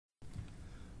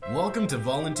Welcome to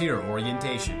Volunteer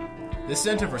Orientation. The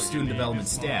Center for Student Development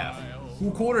staff,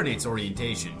 who coordinates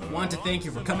orientation, want to thank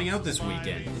you for coming out this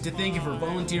weekend and to thank you for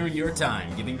volunteering your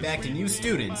time, giving back to new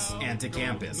students and to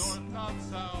campus.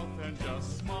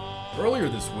 Earlier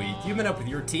this week, you met up with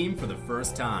your team for the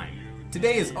first time.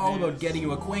 Today is all about getting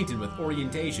you acquainted with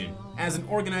orientation as an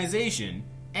organization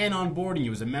and onboarding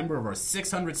you as a member of our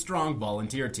 600-strong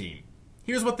volunteer team.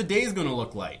 Here's what the day is going to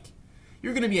look like.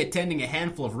 You're going to be attending a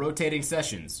handful of rotating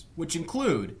sessions, which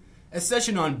include a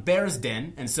session on Bears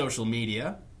Den and social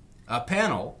media, a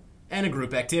panel, and a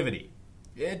group activity.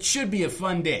 It should be a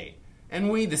fun day,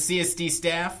 and we, the CSD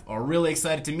staff, are really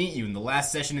excited to meet you in the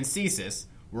last session in CSIS,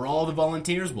 where all the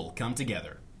volunteers will come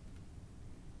together.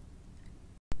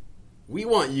 We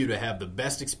want you to have the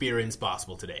best experience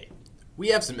possible today. We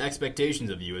have some expectations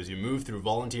of you as you move through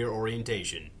volunteer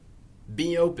orientation.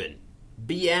 Be open.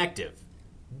 Be active.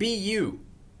 Be you.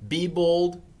 Be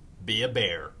bold. Be a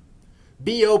bear.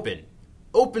 Be open.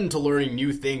 Open to learning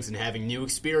new things and having new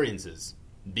experiences.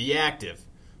 Be active.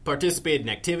 Participate in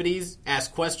activities,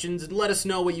 ask questions, and let us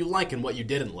know what you like and what you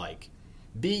didn't like.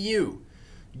 Be you.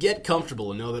 Get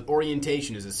comfortable and know that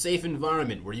orientation is a safe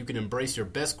environment where you can embrace your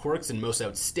best quirks and most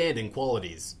outstanding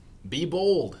qualities. Be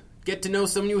bold. Get to know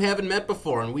someone you haven't met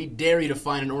before, and we dare you to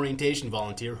find an orientation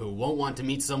volunteer who won't want to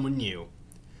meet someone new.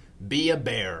 Be a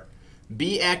bear.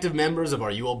 Be active members of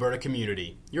our UAlberta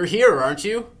community. You're here, aren't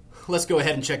you? Let's go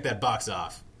ahead and check that box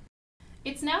off.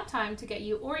 It's now time to get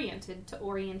you oriented to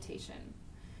orientation.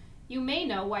 You may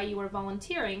know why you are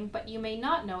volunteering, but you may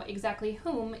not know exactly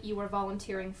whom you are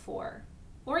volunteering for.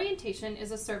 Orientation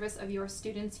is a service of your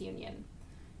students' union.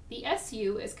 The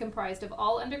SU is comprised of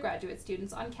all undergraduate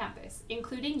students on campus,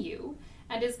 including you,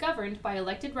 and is governed by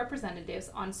elected representatives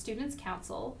on Students'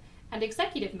 Council and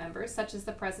executive members such as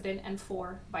the president and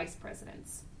 4 vice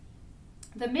presidents.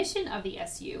 The mission of the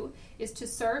SU is to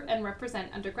serve and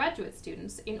represent undergraduate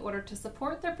students in order to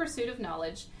support their pursuit of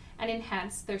knowledge and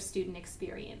enhance their student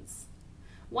experience.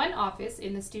 One office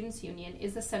in the Students' Union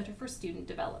is the Center for Student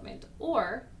Development,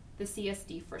 or the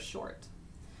CSD for short.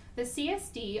 The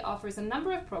CSD offers a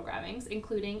number of programmings,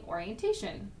 including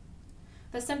orientation.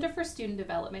 The Center for Student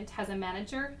Development has a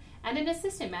manager and an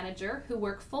assistant manager who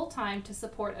work full-time to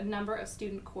support a number of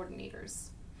student coordinators.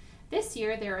 This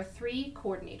year there are 3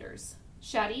 coordinators,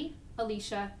 Shadi,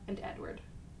 Alicia, and Edward.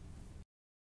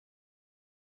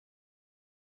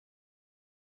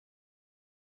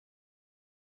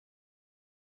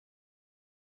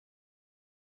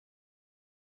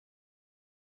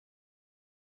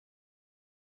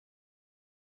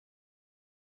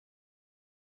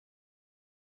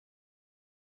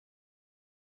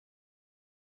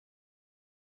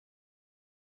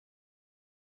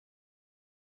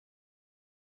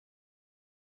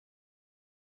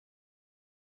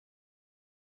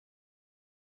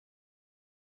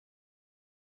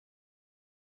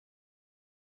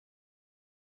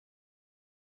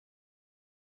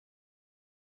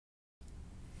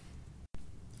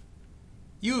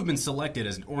 You have been selected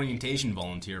as an orientation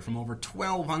volunteer from over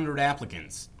 1,200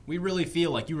 applicants. We really feel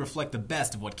like you reflect the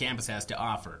best of what campus has to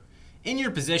offer. In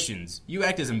your positions, you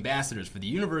act as ambassadors for the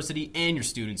university and your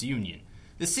students' union.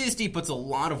 The CSD puts a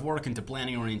lot of work into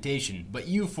planning orientation, but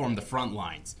you form the front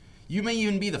lines. You may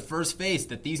even be the first face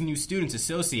that these new students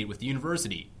associate with the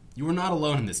university. You are not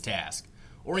alone in this task.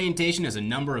 Orientation has a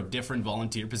number of different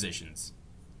volunteer positions.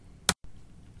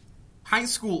 High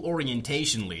school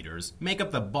orientation leaders make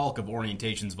up the bulk of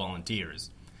orientation's volunteers.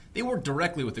 They work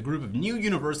directly with a group of new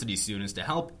university students to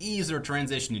help ease their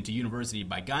transition into university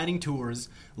by guiding tours,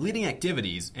 leading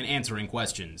activities, and answering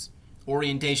questions.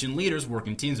 Orientation leaders work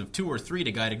in teams of 2 or 3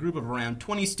 to guide a group of around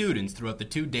 20 students throughout the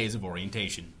 2 days of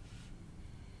orientation.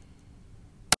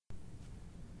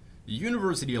 The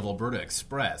University of Alberta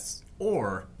Express,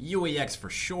 or UAX for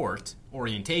short,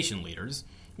 orientation leaders,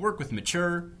 work with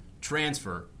mature,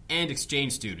 transfer, and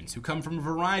exchange students who come from a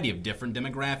variety of different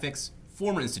demographics,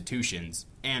 former institutions,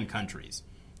 and countries.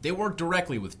 They work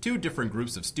directly with 2 different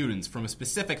groups of students from a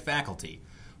specific faculty,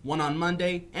 one on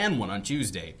Monday and one on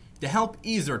Tuesday, to help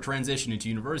ease their transition into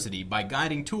university by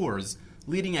guiding tours,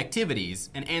 leading activities,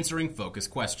 and answering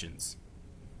focused questions.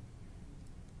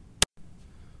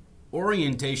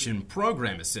 Orientation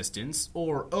Program Assistants,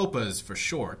 or OPAs for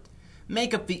short,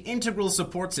 make up the integral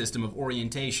support system of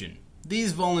orientation.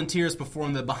 These volunteers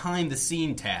perform the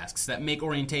behind-the-scene tasks that make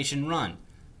orientation run,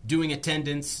 doing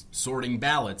attendance, sorting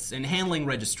ballots, and handling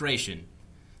registration.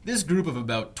 This group of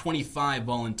about 25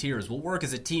 volunteers will work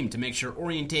as a team to make sure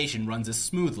orientation runs as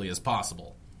smoothly as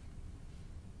possible.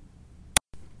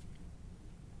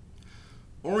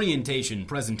 Orientation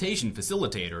Presentation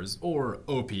Facilitators, or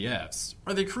OPFs,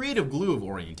 are the creative glue of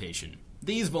orientation.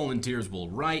 These volunteers will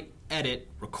write, edit,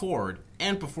 record,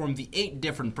 and perform the 8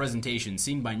 different presentations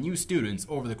seen by new students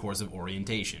over the course of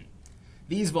orientation.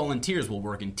 These volunteers will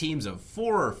work in teams of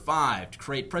 4 or 5 to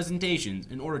create presentations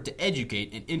in order to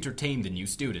educate and entertain the new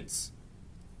students.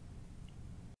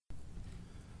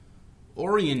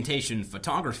 Orientation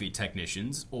Photography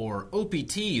Technicians, or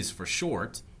OPTs for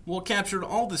short, will capture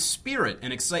all the spirit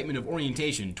and excitement of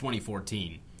Orientation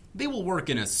 2014. They will work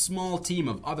in a small team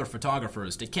of other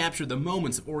photographers to capture the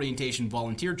moments of orientation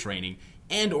volunteer training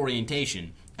and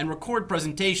orientation and record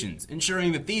presentations,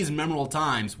 ensuring that these memorable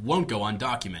times won't go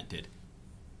undocumented.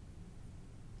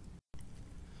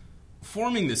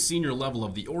 Forming the senior level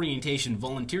of the orientation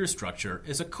volunteer structure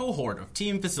is a cohort of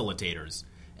team facilitators.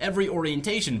 Every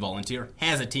orientation volunteer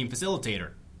has a team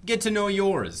facilitator. Get to know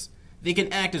yours. They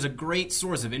can act as a great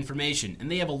source of information,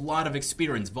 and they have a lot of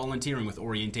experience volunteering with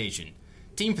orientation.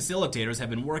 Team facilitators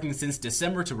have been working since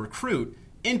December to recruit,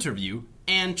 interview,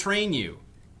 and train you.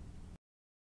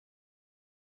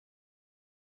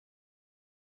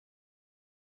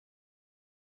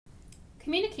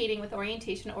 Communicating with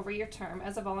orientation over your term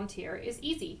as a volunteer is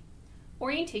easy.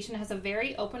 Orientation has a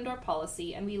very open door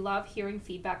policy, and we love hearing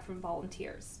feedback from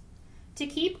volunteers. To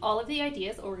keep all of the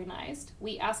ideas organized,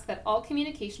 we ask that all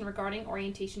communication regarding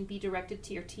orientation be directed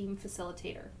to your team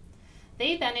facilitator.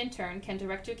 They then in turn can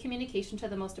direct your communication to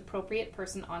the most appropriate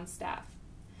person on staff.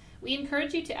 We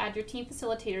encourage you to add your team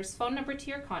facilitator's phone number to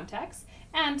your contacts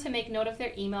and to make note of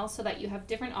their email so that you have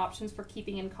different options for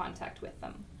keeping in contact with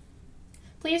them.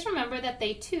 Please remember that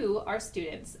they too are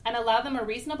students and allow them a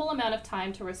reasonable amount of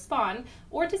time to respond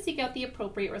or to seek out the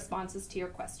appropriate responses to your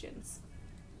questions.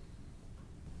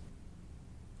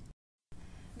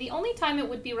 The only time it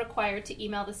would be required to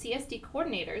email the CSD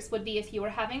coordinators would be if you were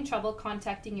having trouble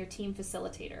contacting your team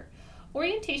facilitator.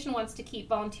 Orientation wants to keep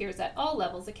volunteers at all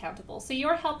levels accountable, so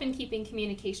your help in keeping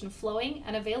communication flowing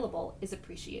and available is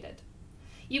appreciated.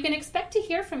 You can expect to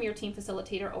hear from your team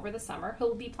facilitator over the summer, who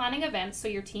will be planning events so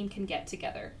your team can get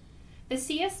together. The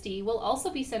CSD will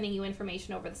also be sending you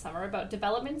information over the summer about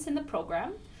developments in the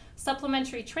program,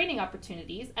 supplementary training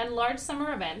opportunities, and large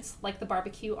summer events like the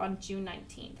barbecue on June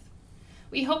 19th.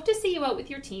 We hope to see you out with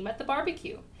your team at the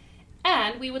barbecue.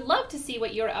 And we would love to see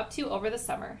what you're up to over the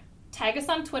summer. Tag us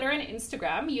on Twitter and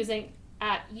Instagram using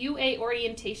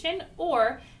 @UAOrientation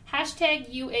or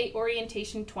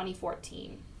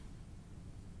 #UAOrientation2014.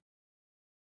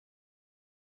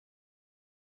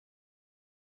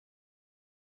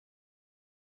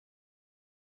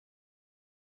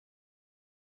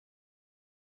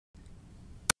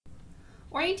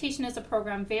 Orientation is a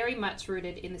program very much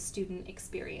rooted in the student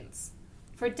experience.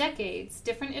 For decades,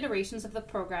 different iterations of the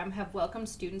program have welcomed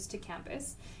students to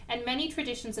campus, and many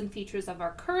traditions and features of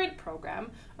our current program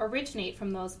originate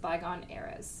from those bygone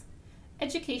eras.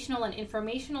 Educational and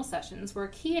informational sessions were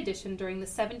a key addition during the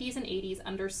 70s and 80s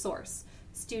under SOURCE,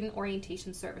 Student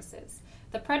Orientation Services.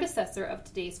 The predecessor of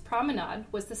today's Promenade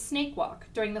was the Snake Walk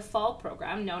during the fall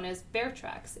program known as Bear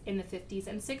Tracks in the 50s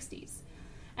and 60s.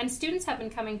 And students have been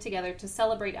coming together to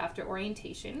celebrate after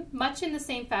orientation, much in the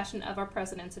same fashion of our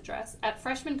President's Address, at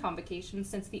freshman convocation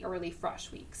since the early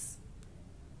Frosh Weeks.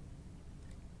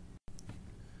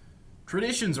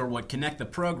 Traditions are what connect the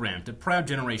program to proud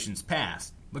generations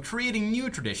past, but creating new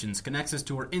traditions connects us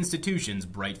to our institution's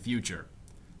bright future.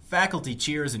 Faculty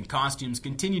cheers and costumes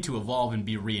continue to evolve and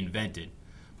be reinvented.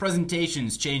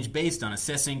 Presentations change based on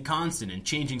assessing constant and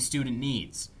changing student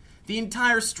needs. The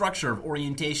entire structure of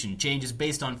orientation changes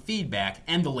based on feedback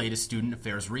and the latest student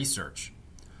affairs research.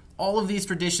 All of these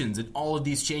traditions and all of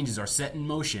these changes are set in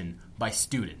motion by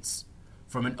students.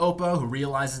 From an OPA who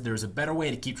realizes there is a better way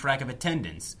to keep track of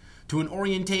attendance, to an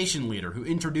orientation leader who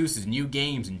introduces new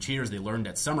games and cheers they learned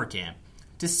at summer camp,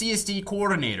 to CSD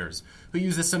coordinators who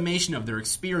use a summation of their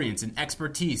experience and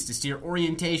expertise to steer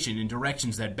orientation in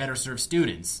directions that better serve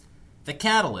students. The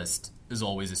catalyst is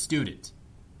always a student.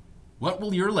 What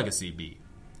will your legacy be?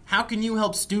 How can you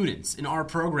help students in our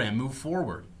program move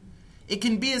forward? It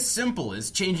can be as simple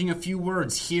as changing a few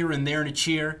words here and there in a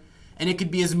cheer, and it could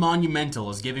be as monumental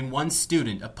as giving one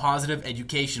student a positive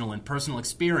educational and personal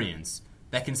experience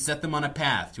that can set them on a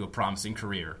path to a promising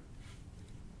career.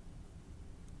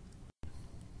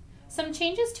 Some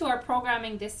changes to our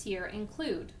programming this year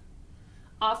include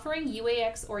offering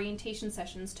UAX orientation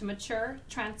sessions to mature,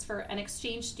 transfer, and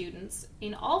exchange students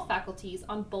in all faculties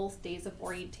on both days of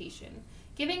orientation,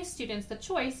 giving students the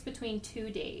choice between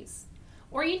 2 days.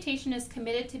 Orientation is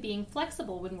committed to being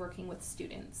flexible when working with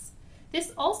students.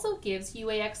 This also gives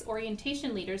UAX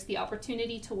orientation leaders the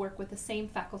opportunity to work with the same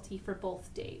faculty for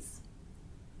both days.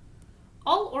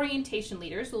 All orientation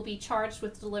leaders will be charged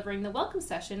with delivering the welcome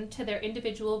session to their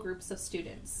individual groups of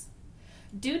students.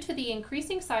 Due to the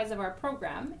increasing size of our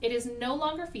program, it is no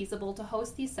longer feasible to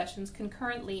host these sessions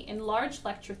concurrently in large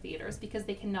lecture theaters because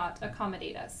they cannot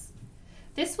accommodate us.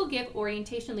 This will give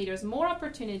orientation leaders more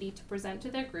opportunity to present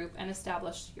to their group and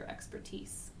establish your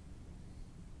expertise.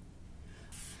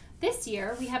 This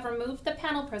year, we have removed the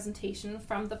panel presentation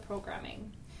from the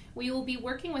programming. We will be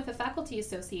working with the faculty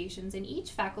associations in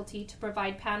each faculty to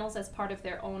provide panels as part of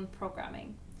their own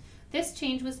programming. This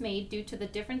change was made due to the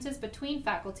differences between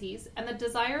faculties and the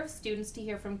desire of students to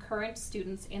hear from current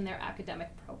students in their academic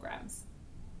programs.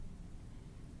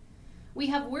 We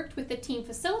have worked with the team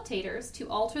facilitators to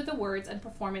alter the words and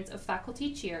performance of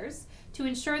faculty cheers to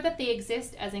ensure that they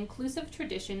exist as inclusive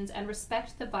traditions and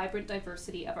respect the vibrant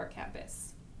diversity of our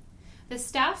campus. The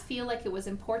staff feel like it was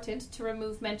important to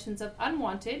remove mentions of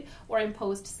unwanted or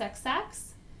imposed sex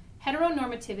acts,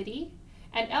 heteronormativity,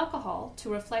 and alcohol to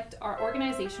reflect our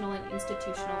organizational and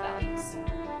institutional values.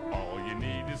 All you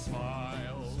need is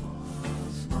smiles.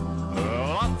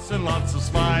 Lots and lots of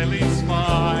smiley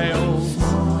smiles.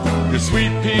 Your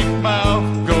sweet pink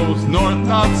mouth goes north,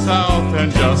 not south,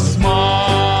 and just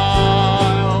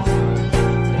smile.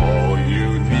 All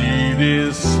you need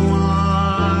is smiles.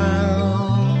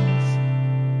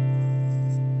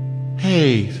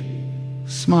 Hey,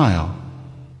 smile.